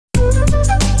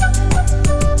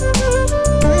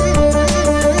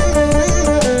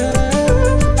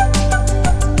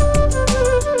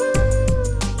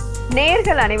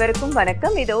நேயர்கள் அனைவருக்கும்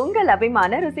வணக்கம். இது உங்கள்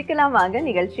அபிமான ருசிக்கலாம் வாங்க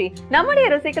நிகழ்ச்சி. நம்முடைய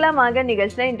ருசிக்கலாம் வாங்க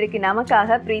நிகழ்ச்சியில இன்றைக்கு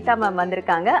நமக்காக பிரீதா மேம்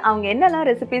வந்திருக்காங்க. அவங்க என்னெல்லாம்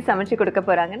ரெசிபி சமைச்சு கொடுக்க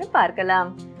போறாங்கன்னு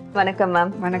பார்க்கலாம். வணக்கம்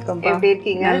மேம். வணக்கம். எப்படி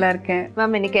இருக்கீங்க? நல்லா இருக்கேன்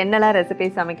மேம். இன்னைக்கு என்னெல்லாம் ரெசிபி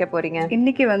சமைக்க போறீங்க?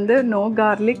 இன்னைக்கு வந்து நோ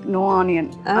கார்லிக் நோ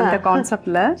ஆனியன் அந்த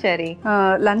கான்செப்ட்ல சரி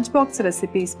லஞ்ச் பாக்ஸ்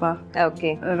ரெசிபிஸ் பா.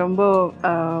 ஓகே. ரொம்ப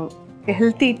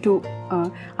ஹெல்த்தி டூ.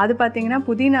 அது பார்த்தீங்கன்னா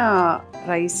புதினா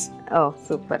ரைஸ். ஓ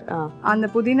சூப்பர். அந்த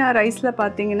புதினா ரைஸ்ல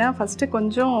பார்த்தீங்கன்னா ஃபர்ஸ்ட்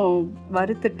கொஞ்சம்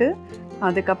வறுத்துட்டு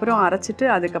அதுக்கப்புறம் அரைச்சிட்டு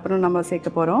அதுக்கப்புறம் நம்ம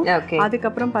சேர்க்க போறோம்.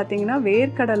 அதுக்கப்புறம் பார்த்தீங்கன்னா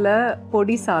வேர்க்கடலை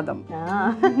பொடி சாதம்.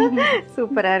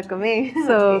 சூப்பரா இருக்குமே.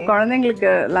 ஸோ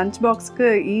குழந்தைங்களுக்கு லஞ்ச் பாக்ஸ்க்கு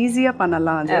ஈஸியாக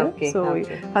பண்ணலாம் அது. ஸோ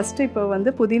ஃபர்ஸ்ட் இப்போ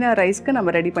வந்து புதினா ரைஸ்க்கு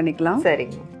நம்ம ரெடி பண்ணிக்கலாம்.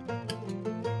 சரிங்க.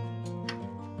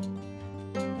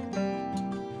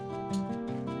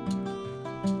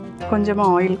 கொஞ்சமா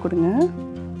ஆயில் கொடுங்க.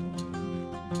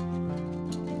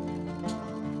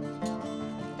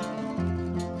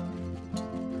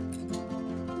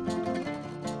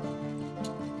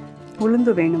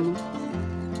 உளுந்து வேணும்.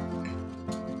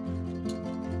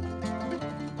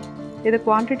 இது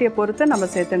குவான்டிட்டியை பொறுத்து நம்ம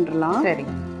சேர்த்துடலாம். சரி.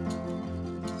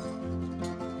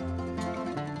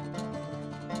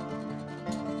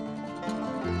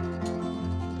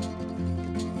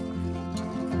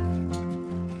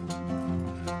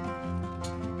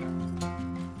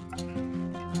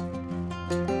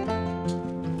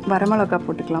 வரமிளகாய்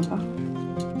போட்டுக்கலாம்ப்பா.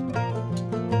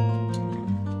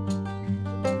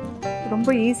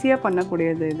 ரொம்ப ஈஸியா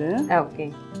பண்ணக்கூடியது இது. ஓகே.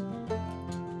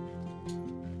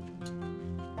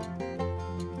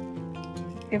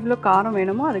 எவ்வளோ காரம்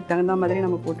வேணுமோ அதுக்கு தகுந்த மாதிரி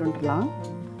நம்ம போட்டுடலாம்.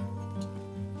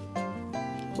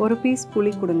 ஒரு பீஸ்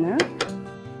புளி கொடுங்க.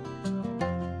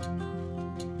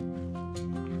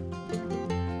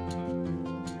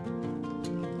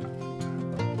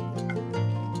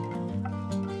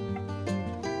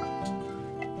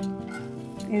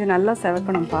 இது நல்லா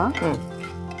செவக்கணும்ப்பா.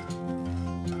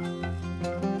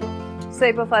 ஸோ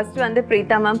இப்போ ஃபர்ஸ்ட் வந்து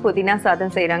பிரீதா மேம் புதினா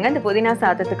சாதம் செய்கிறாங்க. இந்த புதினா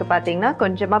சாதத்துக்கு பார்த்தீங்கன்னா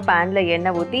கொஞ்சமாக பேனில்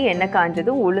எண்ணெய் ஊற்றி எண்ணெய்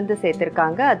காஞ்சதும் உளுந்து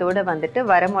சேர்த்துருக்காங்க. அதோடு வந்துட்டு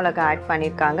வரமிளகா ஆட்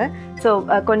பண்ணியிருக்காங்க. ஸோ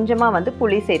கொஞ்சமாக வந்து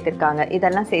புளி சேர்த்துருக்காங்க.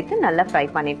 இதெல்லாம் சேர்த்து நல்லா ஃப்ரை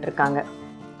பண்ணிகிட்ருக்காங்க.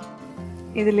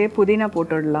 இதுலேயே புதினா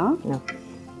போட்டுடலாம்.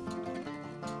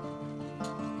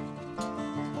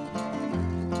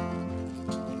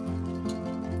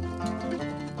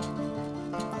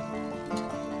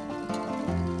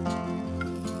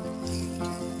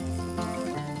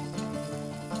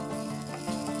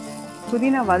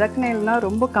 புதினா வதக்கினா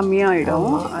ரொம்ப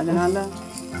கம்மியாயிடும். அதனால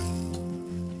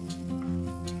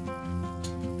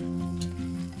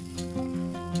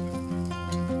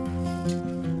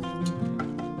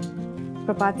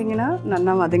இப்போ பார்த்தீங்கன்னா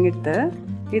நல்லா வதங்கிட்டு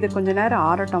இது கொஞ்ச நேரம்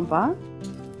ஆறட்டும்ப்பா.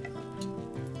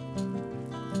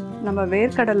 நம்ம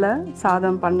வேர்க்கடலை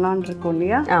சாதம் பண்ணலான் இருக்கோம்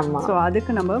இல்லையா? ஸோ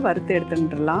அதுக்கு நம்ம வறுத்து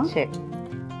எடுத்துட்டுலாம். சரி.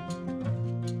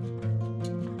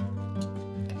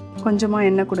 கொஞ்சமாக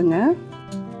எண்ணெய் கொடுங்க.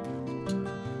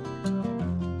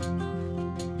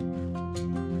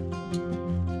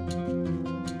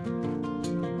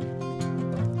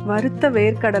 வறுத்த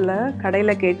வேர்க்கடலை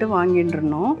கடையில் கேட்டு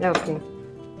வாங்கிட்டுருணும். ஓகே.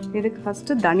 இதுக்கு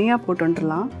ஃபஸ்ட்டு தனியா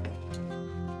போட்டுடலாம்.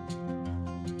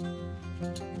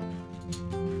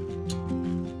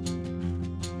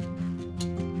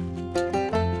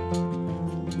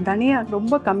 தனியா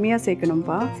ரொம்ப கம்மியாக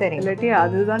சேர்க்கணும்ப்பா. சரி. இல்லாட்டி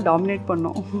அதுதான் டாமினேட்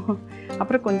பண்ணும்.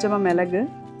 அப்புறம் கொஞ்சமாக மிளகு.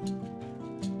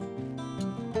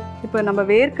 இப்போ நம்ம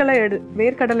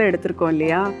வேர்க்கடலை எடுத்திருக்கோம்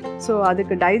இல்லையா? ஸோ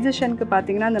அதுக்கு டைஜஷனுக்கு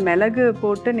பார்த்தீங்கன்னா அந்த மிளகு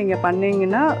போட்டு நீங்கள்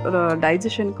பண்ணிங்கன்னா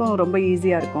டைஜஷனுக்கும் ரொம்ப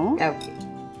ஈஸியாக இருக்கும்.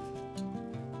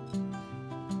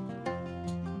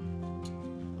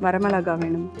 வரமிளகா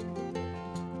வேணும்.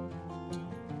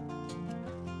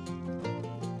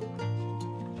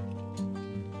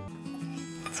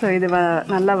 ஸோ இது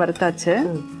நல்லா வறுத்தாச்சு.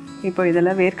 இப்போ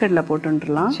இதில் வேர்க்கடலை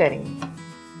போட்டுடலாம். சரிங்க.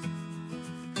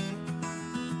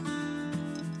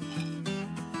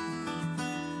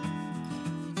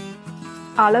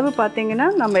 அளவு பார்த்தீங்கன்னா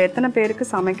நம்ம எத்தனை பேருக்கு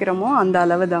சமைக்கிறோமோ அந்த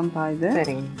அளவு தான்ப்பா இது.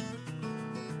 சரிங்க.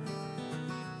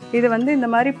 இது வந்து இந்த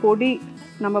மாதிரி பொடி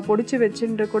நம்ம பொடிச்சு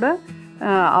வச்சுட்டு கூட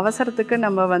அவசரத்துக்கு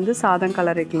நம்ம வந்து சாதம்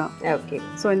கலரிக்கலாம். ஓகே.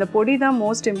 ஸோ இந்த பொடி தான்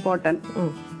மோஸ்ட் இம்பார்ட்டன்ட்.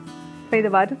 இப்போ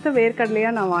இது வறுத்த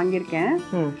வேர்க்கடலையாக நான் வாங்கியிருக்கேன்.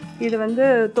 இது வந்து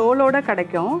தோலோட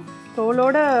கிடைக்கும்.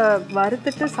 தோலோட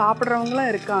வறுத்துட்டு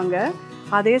சாப்பிட்றவங்களும் இருக்காங்க.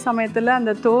 அதே சமயத்தில்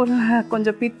அந்த தோல்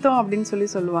கொஞ்சம் பித்தம் அப்படின்னு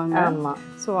சொல்லுவாங்க.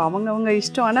 ஸோ அவங்கவுங்க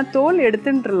இஷ்டம். ஆனால் தோல்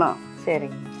எடுத்துட்டுலாம். சரி.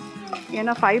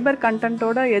 ஏன்னா ஃபைபர்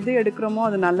கண்டென்ட்டோட எது எடுக்கிறோமோ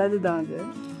அது நல்லது தான். அது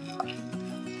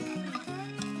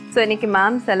ஸோ இன்னைக்கு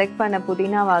மேம் செலக்ட் பண்ண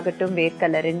புதினாவாகட்டும்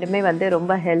வேர்க்கடலை ரெண்டுமே வந்து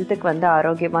ரொம்ப ஹெல்த்துக்கு வந்து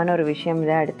ஆரோக்கியமான ஒரு விஷயம்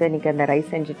தான் எடுத்து இன்னைக்கு அந்த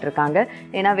ரைஸ் செஞ்சுட்டு இருக்காங்க.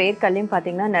 ஏன்னா வேர்க்கடலையும்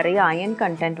பார்த்தீங்கன்னா நிறைய அயன்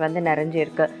கண்டென்ட் வந்து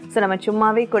நிறைஞ்சிருக்கு. ஸோ நம்ம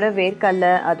சும்மாவே கூட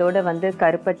வேர்க்கடலை அதோட வந்து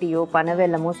கருப்பட்டியோ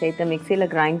பனவெல்லமோ சேர்த்து மிக்சியில்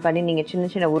கிரைண்ட் பண்ணி நீங்கள் சின்ன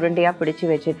சின்ன உருண்டையாக பிடிச்சி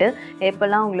வச்சுட்டு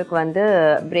எப்போல்லாம் உங்களுக்கு வந்து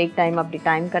பிரேக் டைம் அப்படி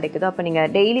டைம் கிடைக்குதோ அப்போ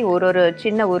நீங்கள் டெய்லி ஒரு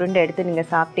சின்ன உருண்டை எடுத்து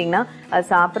நீங்கள் சாப்பிட்டீங்கன்னா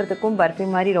அது சாப்பிட்றதுக்கும் பர்ஃபி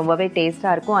மாதிரி ரொம்பவே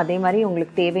டேஸ்ட்டாக இருக்கும். அதே மாதிரி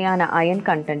உங்களுக்கு தேவையான அயன்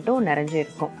கண்டென்ட்டும்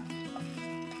நிறைஞ்சிருக்கும்.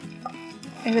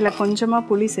 இதில் கொஞ்சமாக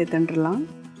புளி சேர்த்துட்டுலாம்.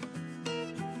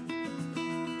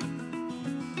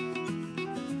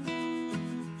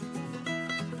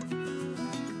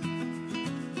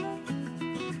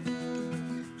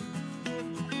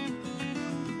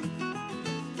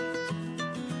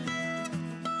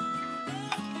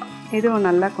 இதுவும்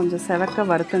நல்லா கொஞ்சம் செவக்க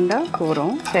வறுத்துண்டா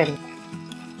போகிறோம். சரி,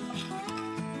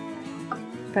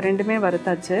 இப்போ ரெண்டுமே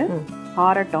வறுத்தாச்சு,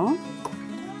 ஆறட்டும்.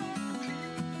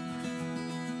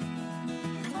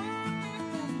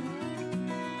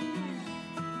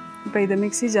 இப்போ இதை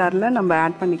மிக்ஸி ஜாரில் நம்ம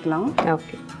ஆட் பண்ணிக்கலாம்.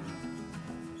 ஓகே.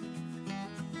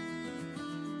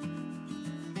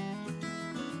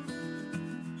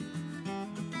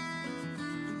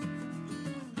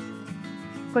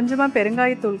 கொஞ்சமாக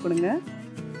பெருங்காயத்தூள் கொடுங்க.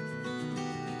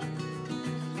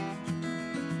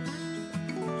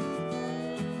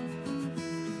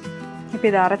 இப்போ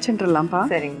இதை அரைச்சிட்டுலாம்ப்பா.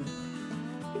 சரிங்க.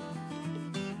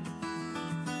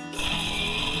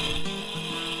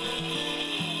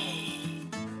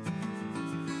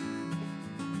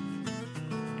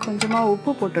 கொஞ்சமாக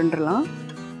உப்பு போட்டுடலாம்.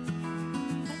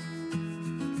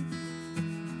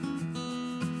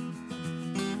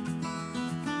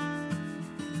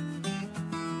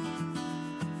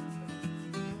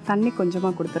 தண்ணி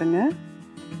கொஞ்சமாக கொடுத்துருங்க.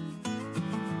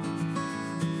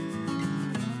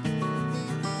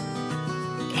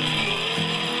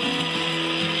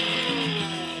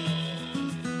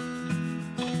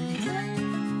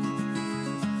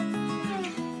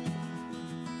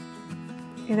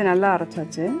 இது நல்லா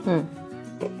அரைச்சாச்சு.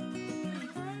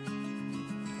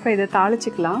 இப்போ இதை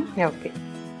தாளிச்சுக்கலாம். ஓகே.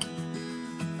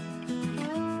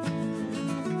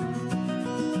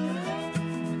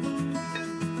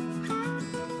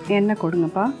 எண்ணெய்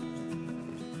கொடுங்கப்பா.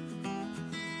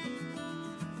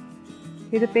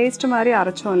 இது பேஸ்ட் மாதிரி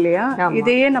அரைச்சோம் இல்லையா,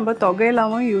 இதையே நம்ம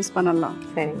தொகையிலாவும் யூஸ் பண்ணலாம்.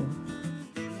 சரிங்க.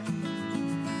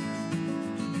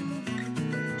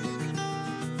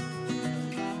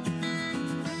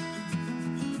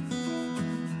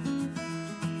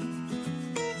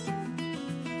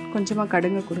 கொஞ்சமாக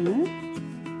கடுங்க கொடுங்க.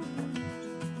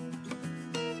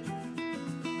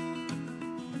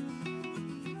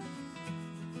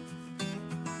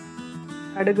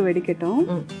 கடுகு வெடிக்கட்டும்.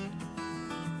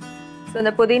 ஸோ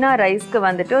இந்த புதினா ரைஸ்க்கு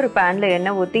வந்துட்டு ஒரு பேனில்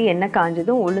எண்ணெய் ஊற்றி எண்ணெய்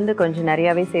காஞ்சதும் உளுந்து கொஞ்சம்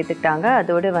நிறையாவே சேர்த்துக்கிட்டாங்க.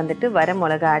 அதோடு வந்துட்டு வர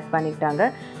மிளகா ஆட் பண்ணிக்கிட்டாங்க.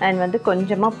 அண்ட் வந்து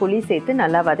கொஞ்சமாக புளி சேர்த்து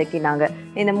நல்லா வதக்கினாங்க.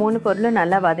 இந்த 3 பொருளும்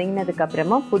நல்லா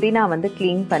வதங்கினதுக்கப்புறமா புதினா வந்து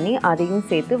க்ளீன் பண்ணி அதையும்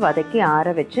சேர்த்து வதக்கி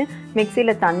ஆற வச்சு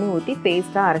மிக்சியில் தண்ணி ஊற்றி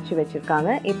பேஸ்ட்டாக அரைச்சி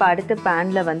வச்சுருக்காங்க. இப்போ அடுத்து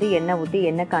பேனில் வந்து எண்ணெய் ஊற்றி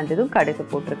எண்ணெய் காஞ்சதும் கடுகு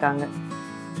போட்டிருக்காங்க.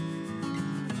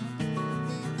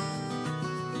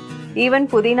 ஈவன்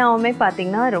புதினாவுமே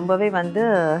பார்த்தீங்கன்னா ரொம்பவே வந்து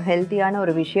ஹெல்த்தியான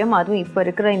ஒரு விஷயம். அதுவும் இப்போ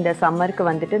இருக்கிற இந்த சம்மருக்கு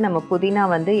வந்துட்டு நம்ம புதினா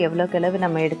வந்து எவ்வளோக்கு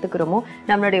நம்ம எடுத்துக்கிறோமோ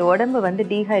நம்மளுடைய உடம்பு வந்து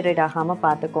டீஹைட்ரேட் ஆகாமல்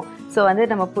பார்த்துக்கும். ஸோ வந்து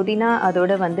நம்ம புதினா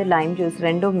அதோட வந்து லைம் ஜூஸ்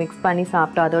ரெண்டும் மிக்ஸ் பண்ணி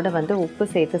சாப்பிட்டோம். அதோட வந்து உப்பு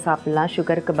சேர்த்து சாப்பிட்லாம்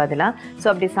சுகருக்கு பதிலாக. ஸோ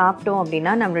அப்படி சாப்பிட்டோம்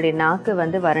அப்படின்னா நம்மளுடைய நாக்கு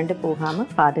வந்து வறண்டு போகாமல்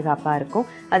பாதுகாப்பாக இருக்கும்.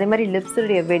 அதே மாதிரி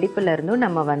லிப்ஸுடைய வெடிப்புல இருந்தும்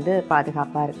நம்ம வந்து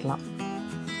பாதுகாப்பாக இருக்கலாம்.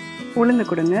 உளுந்து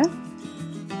கொடுங்க.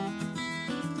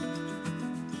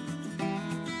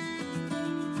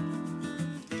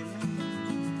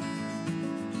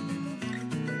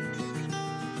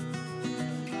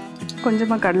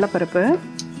 கொஞ்சமாக கடலைப்பருப்பு,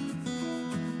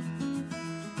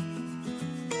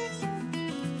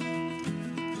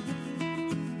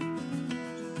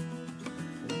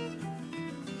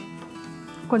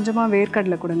 கொஞ்சமாக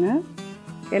வேர்க்கடலை கொடுங்க.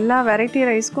 எல்லா வெரைட்டி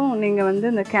ரைஸ்க்கும் நீங்கள் வந்து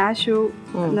இந்த கேஷ்யூ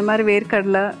இந்த மாதிரி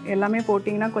வேர்க்கடலை எல்லாமே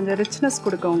போட்டிங்கன்னா கொஞ்சம் ரிச்னஸ்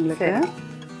கொடுக்கும் உங்களுக்கு.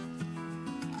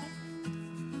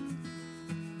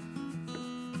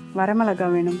 வரமிளகா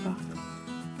வேணும்ப்பா.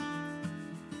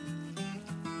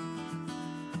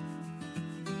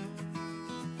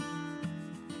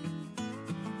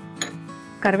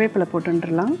 கருவேப்பிலை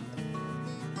போட்டுடலாம்.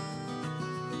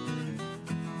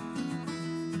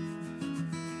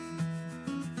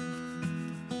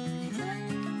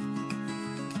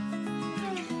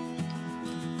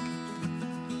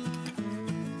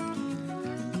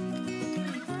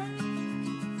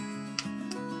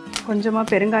 கொஞ்சமாக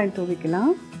பெருங்காயம்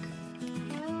தூவிக்கலாம்.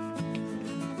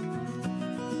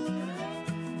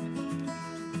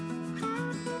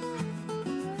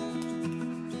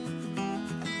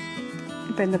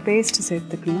 இப்போ இந்த பேஸ்ட்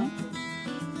சேர்த்துக்கலாம்.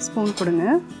 ஸ்பூன் கொடுங்க.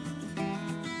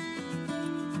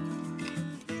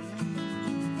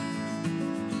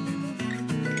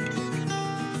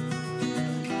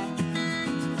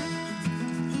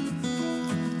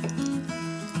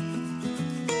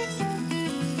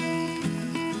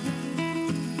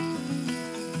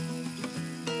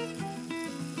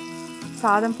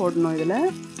 சாதம் போடணும்.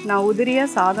 இதில் நான் உதிரியாக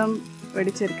சாதம்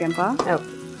வெடிச்சிருக்கேன்ப்பா.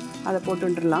 அதை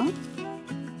போட்டுடலாம்.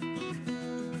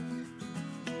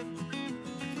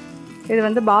 இது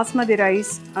வந்து பாஸ்மதி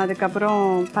ரைஸ், அதுக்கப்புறம்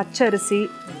பச்சரிசி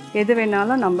எது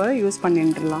வேணாலும் நம்ம யூஸ்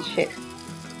பண்ணிட்டுலாம். சரி,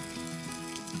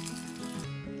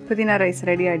 புதினா ரைஸ்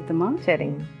ரெடி ஆகிடுதுமா?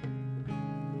 சரிங்க.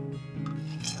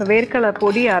 இப்போ வேர்க்கடலை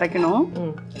பொடி அரைக்கணும்.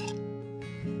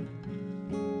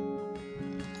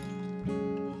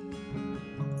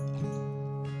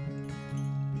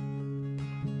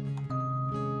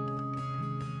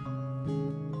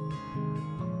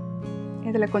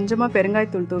 இதில் கொஞ்சமாக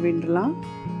பெருங்காயத்தூள் தூவிடலாம்.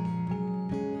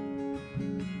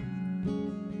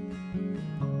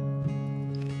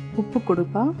 உப்பு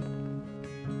கொடுப்பா.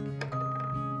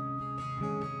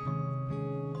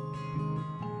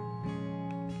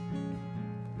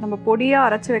 நம்ம பொடியாக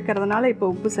அரைச்சி வைக்கிறதுனால இப்போ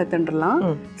உப்பு சேர்த்துடலாம்.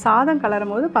 சாதம்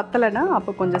கலரும் போது பத்தலைன்னா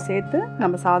அப்போ கொஞ்சம் சேர்த்து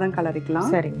நம்ம சாதம்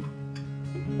கலரிக்கலாம். சரிங்க.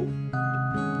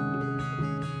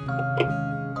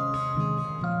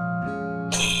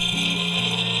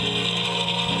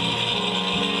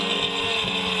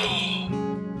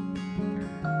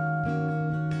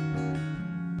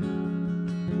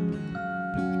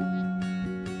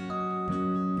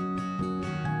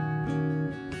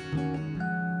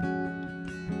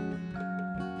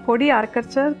 பொடி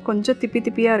அரைக்கச்ச கொஞ்சம் திப்பி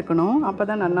திப்பியாக இருக்கணும், அப்போ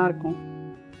தான் நல்லாயிருக்கும்.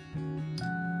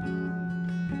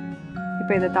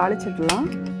 இப்போ இதை தாளிச்சிடலாம்.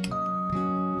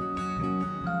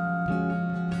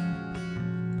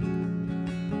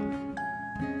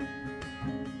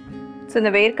 ஸோ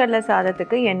இந்த வேர்க்கடலை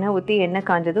சாதத்துக்கு எண்ணெய் ஊற்றி எண்ணெய்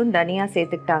காஞ்சதும் தனியா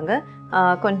சேர்த்துக்கிட்டாங்க.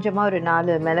 கொஞ்சமாக ஒரு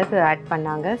 4 மிளகு ஆட்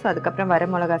பண்ணாங்க. ஸோ அதுக்கப்புறம்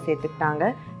வரமிளகா சேர்த்துக்கிட்டாங்க.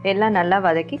 எல்லாம் நல்லா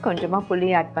வதக்கி கொஞ்சமாக புளி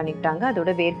ஆட் பண்ணிக்கிட்டாங்க.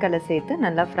 அதோட வேர்க்கடலை சேர்த்து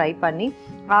நல்லா ஃப்ரை பண்ணி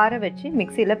ஆற வச்சு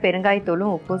மிக்சியில்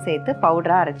பெருங்காயத்தூளும் உப்பும் சேர்த்து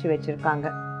பவுடராக அரைச்சி வச்சுருக்காங்க.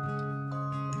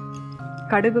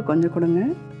 கடுகு கொஞ்சம் கொடுங்க.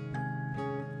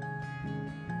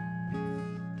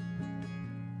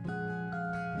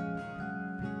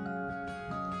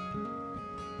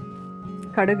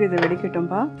 கடுகு இது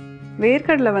வெடிக்கட்டும்பா.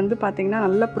 வேர்க்கடலை வந்து பார்த்திங்கன்னா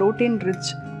நல்ல ப்ரோட்டீன்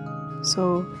ரிச். ஸோ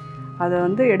அதை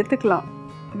வந்து எடுத்துக்கலாம்.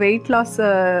 வெயிட் லாஸ்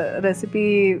ரெசிபி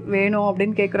வேணும்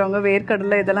அப்படின்னு கேட்குறவங்க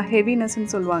வேர்க்கடலை இதெல்லாம்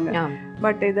ஹெவினஸ்ன்னு சொல்லுவாங்க.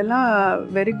 பட் இதெல்லாம்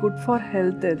வெரி குட் ஃபார்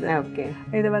ஹெல்த். இது ஓகே.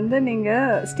 இது வந்து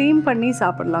நீங்கள் ஸ்டீம் பண்ணி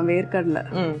சாப்பிடலாம் வேர்க்கடலை.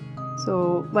 ஸோ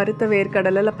வறுத்த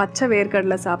வேர்க்கடலை இல்லை பச்சை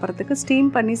வேர்க்கடலை சாப்பிட்றதுக்கு ஸ்டீம்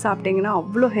பண்ணி சாப்பிட்டிங்கன்னா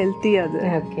அவ்வளோ ஹெல்த்தி அது.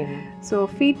 ஓகே. ஸோ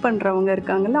ஃபீட் பண்ணுறவங்க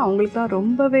இருக்காங்கல்ல, அவங்களுக்கு தான்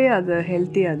ரொம்பவே அது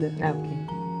ஹெல்த்தி. அது ஓகே.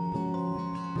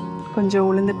 கொஞ்சம்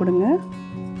உளுந்து கொடுங்க.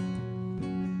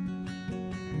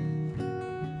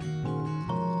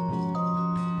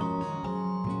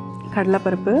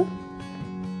 கடலைப்பருப்பு,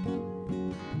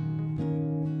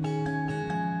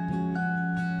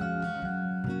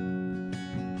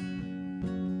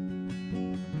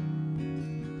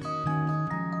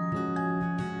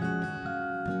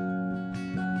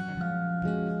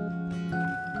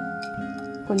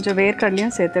 கொஞ்சம்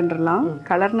வேர்க்கடலையும் சேர்த்துட்டுலாம்.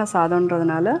 கலர்ன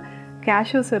சாதம்ன்றதுனால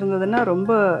கேஷ்யூஸ் இருந்ததுன்னா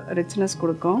ரொம்ப ரிச்னஸ்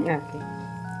கொடுக்கும்.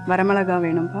 வரமிளகா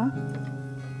வேணும்ப்பா.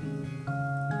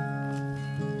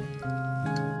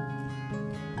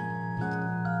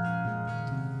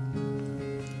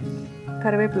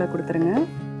 கருவேப்பிலை கொடுத்துருங்க.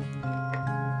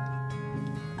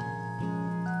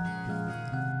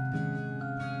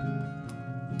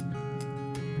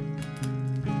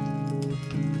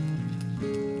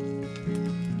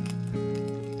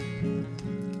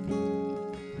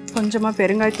 கொஞ்சமாக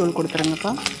பெருங்காயத்தூள்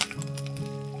கொடுத்துருங்கப்பா.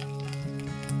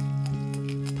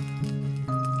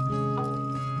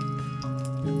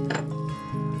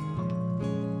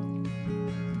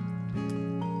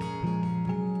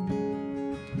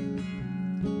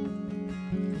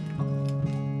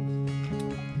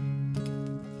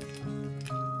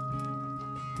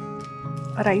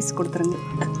 ரைஸ் கொடுத்துருங்க.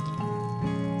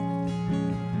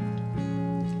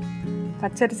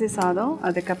 பச்சரிசி சாதம்,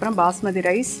 அதுக்கப்புறம் பாஸ்மதி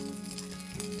ரைஸ்,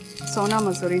 சோனா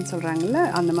மசூரின்னு சொல்கிறாங்கல்ல,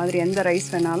 அந்த மாதிரி எந்த ரைஸ்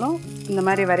வேணாலும் இந்த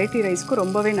மாதிரி வெரைட்டி ரைஸ்க்கு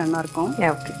ரொம்பவே நல்லாயிருக்கும்.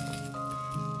 ஓகே.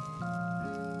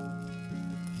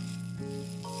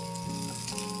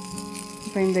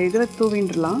 இப்போ இந்த இதை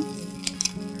தூவின்றலாம்.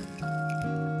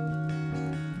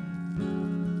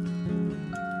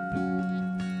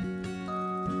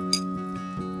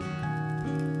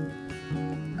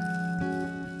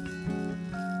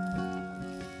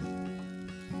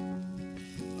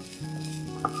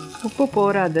 உப்பு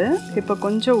போராது. இப்போ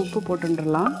கொஞ்சம் உப்பு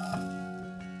போட்டுடலாம்.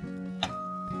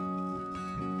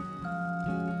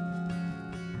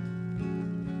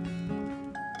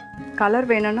 கலர்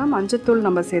வேணும்னா மஞ்சத்தூள்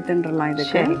நம்ம சேர்த்துடலாம்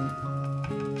இதுக்கு.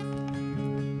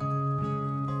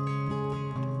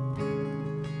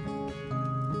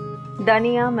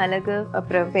 தனியா, மிளகு,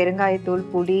 அப்புறம் பெருங்காயத்தூள்,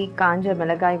 புளி, காஞ்ச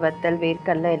மிளகாய் வத்தல்,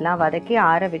 வேர்க்கடலை எல்லாம் வதக்கி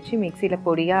ஆற வச்சு மிக்சியில்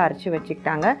பொடியாக அரைச்சி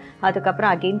வச்சுக்கிட்டாங்க.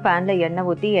 அதுக்கப்புறம் அகெயின் பேனில் எண்ணெய்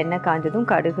ஊற்றி எண்ணெய் காஞ்சதும்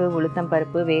கடுகு, உளுத்தம்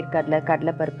பருப்பு, வேர்க்கடலை,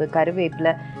 கடலைப்பருப்பு,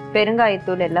 கருவேப்பிலை,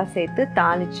 பெருங்காயத்தூள் எல்லாம் சேர்த்து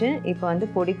தாளித்து இப்போ வந்து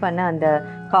பொடி பண்ண அந்த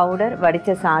பவுடர்,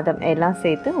 வடித்த சாதம் எல்லாம்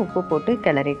சேர்த்து உப்பு போட்டு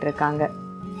கிளறிட்டு இருக்காங்க.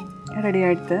 ரெடி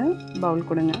ஆகிடுத்து. பவுல்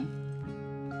கொடுங்க.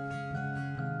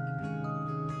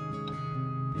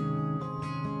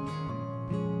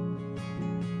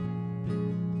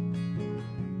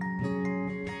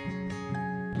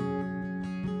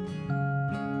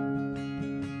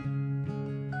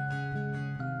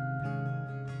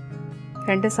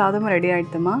 ரெண்டு சாதமும் ரெடி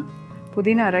ஆகிடுதுமா.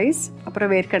 புதினா ரைஸ் அப்புறம்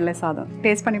வேர்க்கடலை சாதம்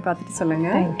டேஸ்ட் பண்ணி பார்த்துட்டு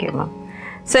சொல்லுங்கள். தேங்க்யூம்மா.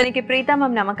 ஸோ இன்னைக்கு பிரீதா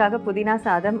மேம் நமக்காக புதினா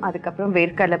சாதம், அதுக்கப்புறம்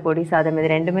வேர்க்கடலை பொடி சாதம்,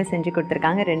 இது ரெண்டுமே செஞ்சு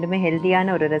கொடுத்துருக்காங்க. ரெண்டுமே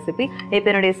ஹெல்த்தியான ஒரு ரெசிபி. இப்போ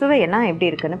என்னுடைய சுவையெல்லாம்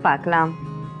எப்படி இருக்குன்னு பார்க்கலாம்.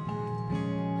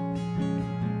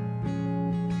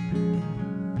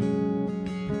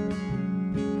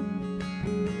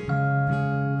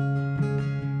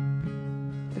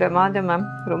 பிரமாதம் மேம்,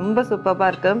 ரொம்ப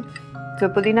சூப்பராக இருக்கு. ஸோ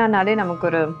புதினானாலே நமக்கு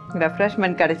ஒரு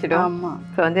ரெஃப்ரெஷ்மெண்ட் கிடைச்சிடும். ஆமாம்.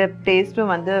 ஸோ வந்து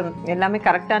டேஸ்ட்டும் வந்து எல்லாமே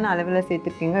கரெக்டான அளவில்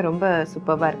சேர்த்துருக்கீங்க. ரொம்ப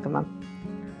சூப்பராக இருக்கு மேம்.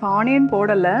 ஆனியன்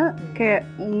போடலை,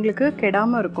 உங்களுக்கு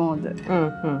கெடாமல் இருக்கும் அது.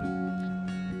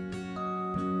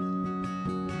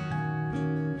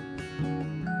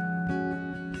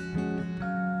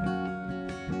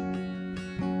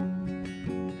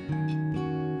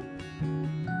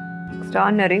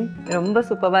 எக்ஸ்ட்ரானரி, ரொம்ப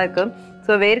சூப்பராக இருக்கு.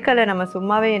 ஸோ வேர்க்கடலை நம்ம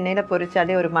சும்மாவே எண்ணெயில்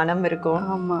பொரிச்சாலே ஒரு மனம் இருக்கும்.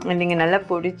 ஆமாம். நீங்கள் நல்லா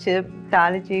பொடிச்சு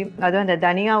தாளிச்சு, அதுவும் அந்த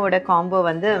தனியாவோட காம்போ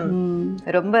வந்து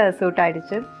ரொம்ப சூட்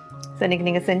ஆயிடுச்சு. ஸோ இன்னைக்கு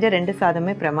நீங்கள் செஞ்ச ரெண்டு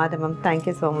சாதமே பிரமாதம் மேம்.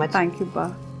 Thank you so much. தேங்க்யூப்பா.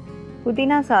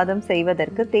 புதினா சாதம்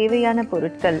செய்வதற்கு தேவையான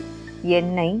பொருட்கள்: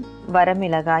 எண்ணெய்,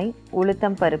 வரமிளகாய்,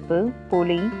 உளுத்தம் பருப்பு,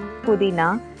 புளி, புதினா,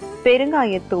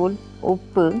 பெருங்காயத்தூள்,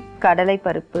 உப்பு,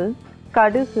 கடலைப்பருப்பு,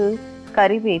 கடுகு,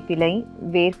 கறிவேப்பிலை,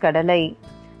 வேர்க்கடலை.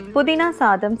 புதினா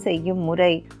சாதம் செய்யும்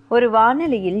முறை: ஒரு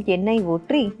வாணலியில் எண்ணெய்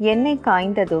ஊற்றி எண்ணெய்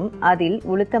காய்ந்ததும் அதில்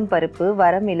உளுத்தம் பருப்பு,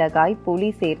 வரமிளகாய், புளி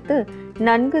சேர்த்து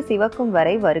நன்கு சிவக்கும்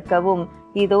வரை வறுக்கவும்.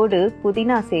 இதோடு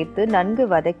புதினா சேர்த்து நன்கு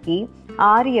வதக்கி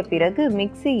ஆறிய பிறகு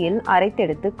மிக்சியில்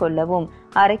அரைத்தெடுத்து கொள்ளவும்.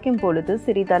 அரைக்கும் பொழுது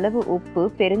சிறிதளவு உப்பு,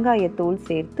 பெருங்காயத்தூள்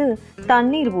சேர்த்து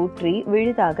தண்ணீர் ஊற்றி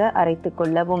விழுதாக அரைத்து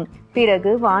கொள்ளவும்.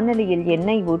 பிறகு வாணலியில்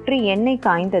எண்ணெய் ஊற்றி எண்ணெய்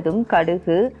காய்ந்ததும்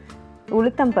கடுகு,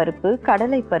 உளுத்தம் பருப்பு,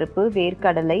 கடலைப்பருப்பு,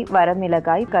 வேர்க்கடலை,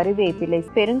 வரமிளகாய், கறிவேப்பிலை,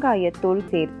 பெருங்காயத்தூள்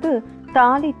சேர்த்து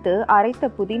தாளித்து அரைத்த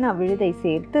புதினா விழுதை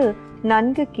சேர்த்து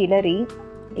நன்கு கிளறி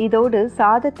இதோடு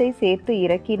சாதத்தை சேர்த்து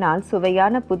இறக்கினால்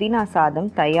சுவையான புதினா சாதம்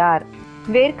தயார்.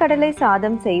 வேர்க்கடலை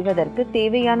சாதம் செய்வதற்கு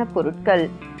தேவையான பொருட்கள்: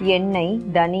 எண்ணெய்,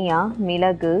 தனியா,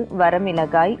 மிளகு,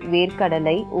 வரமிளகாய்,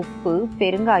 வேர்க்கடலை, உப்பு,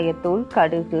 பெருங்காயத்தூள்,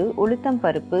 கடுகு, உளுத்தம்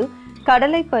பருப்பு,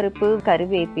 கடலைப்பருப்பு,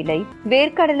 கருவேப்பிலை.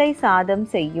 வேர்க்கடலை சாதம்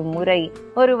செய்யும் முறை: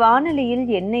 ஒரு வாணலியில்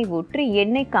எண்ணெய் ஊற்றி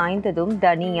எண்ணெய் காய்ந்ததும்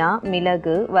தனியா,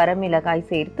 மிளகு, வரமிளகாய்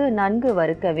சேர்த்து நன்கு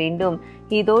வறுக்க வேண்டும்.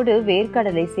 இதோடு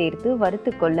வேர்க்கடலை சேர்த்து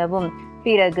வறுத்து கொள்ளவும்.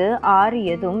 பிறகு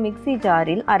ஆறியதும் மிக்சி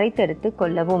ஜாரில் அரைத்தெடுத்து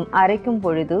கொள்ளவும். அரைக்கும்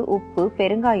பொழுது உப்பு,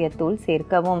 பெருங்காயத்தூள்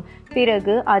சேர்க்கவும்.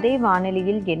 பிறகு அதே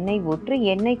வாணலியில் எண்ணெய் ஊற்றி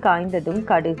எண்ணெய் காய்ந்ததும்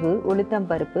கடுகு,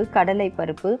 உளுத்தம்பருப்பு,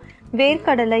 கடலைப்பருப்பு,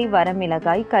 வேர்க்கடலை,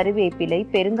 வரமிளகாய், கறிவேப்பிலை,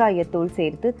 பெருங்காயத்தூள்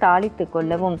சேர்த்து தாளித்து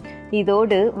கொள்ளவும்.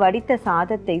 இதோடு வடித்த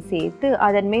சாதத்தை சேர்த்து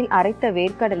அதன் மேல் அரைத்த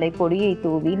வேர்க்கடலை பொடியை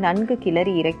தூவி நன்கு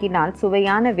கிளறி இறக்கினால்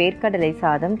சுவையான வேர்க்கடலை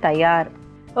சாதம் தயார்.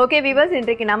 ஓகே வியூவர்ஸ்,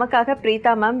 இன்றைக்கு நமக்காக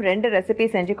பிரீதா மேம் 2 ரெசிபி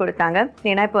செஞ்சு கொடுத்தாங்க.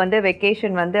 ஏன்னா இப்போ வந்து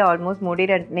வெக்கேஷன் வந்து ஆல்மோஸ்ட்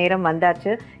முடிகிற நேரம்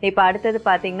வந்தாச்சு. இப்போ அடுத்தது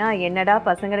பார்த்தீங்கன்னா என்னடா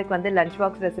பசங்களுக்கு வந்து லஞ்ச்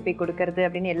பாக்ஸ் ரெசிபி கொடுக்கறது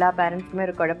அப்படின்னு எல்லா பேரண்ட்ஸ்க்குமே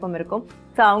ஒரு குழப்பம் இருக்கும்.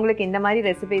 ஸோ அவங்களுக்கு இந்த மாதிரி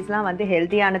ரெசிபிஸ்லாம் வந்து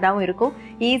ஹெல்த்தியானதாகவும் இருக்கும்,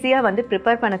 ஈஸியாக வந்து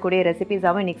ப்ரிப்பேர் பண்ணக்கூடிய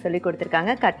ரெசிபிஸாகவும் இன்றைக்கி சொல்லி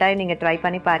கொடுத்துருக்காங்க. கட்டாயம் நீங்கள் ட்ரை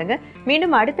பண்ணி பாருங்கள்.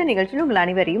 மீண்டும் அடுத்த நிகழ்ச்சியில் உங்கள்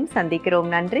அனைவரையும்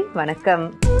சந்திக்கிறோம். நன்றி, வணக்கம்.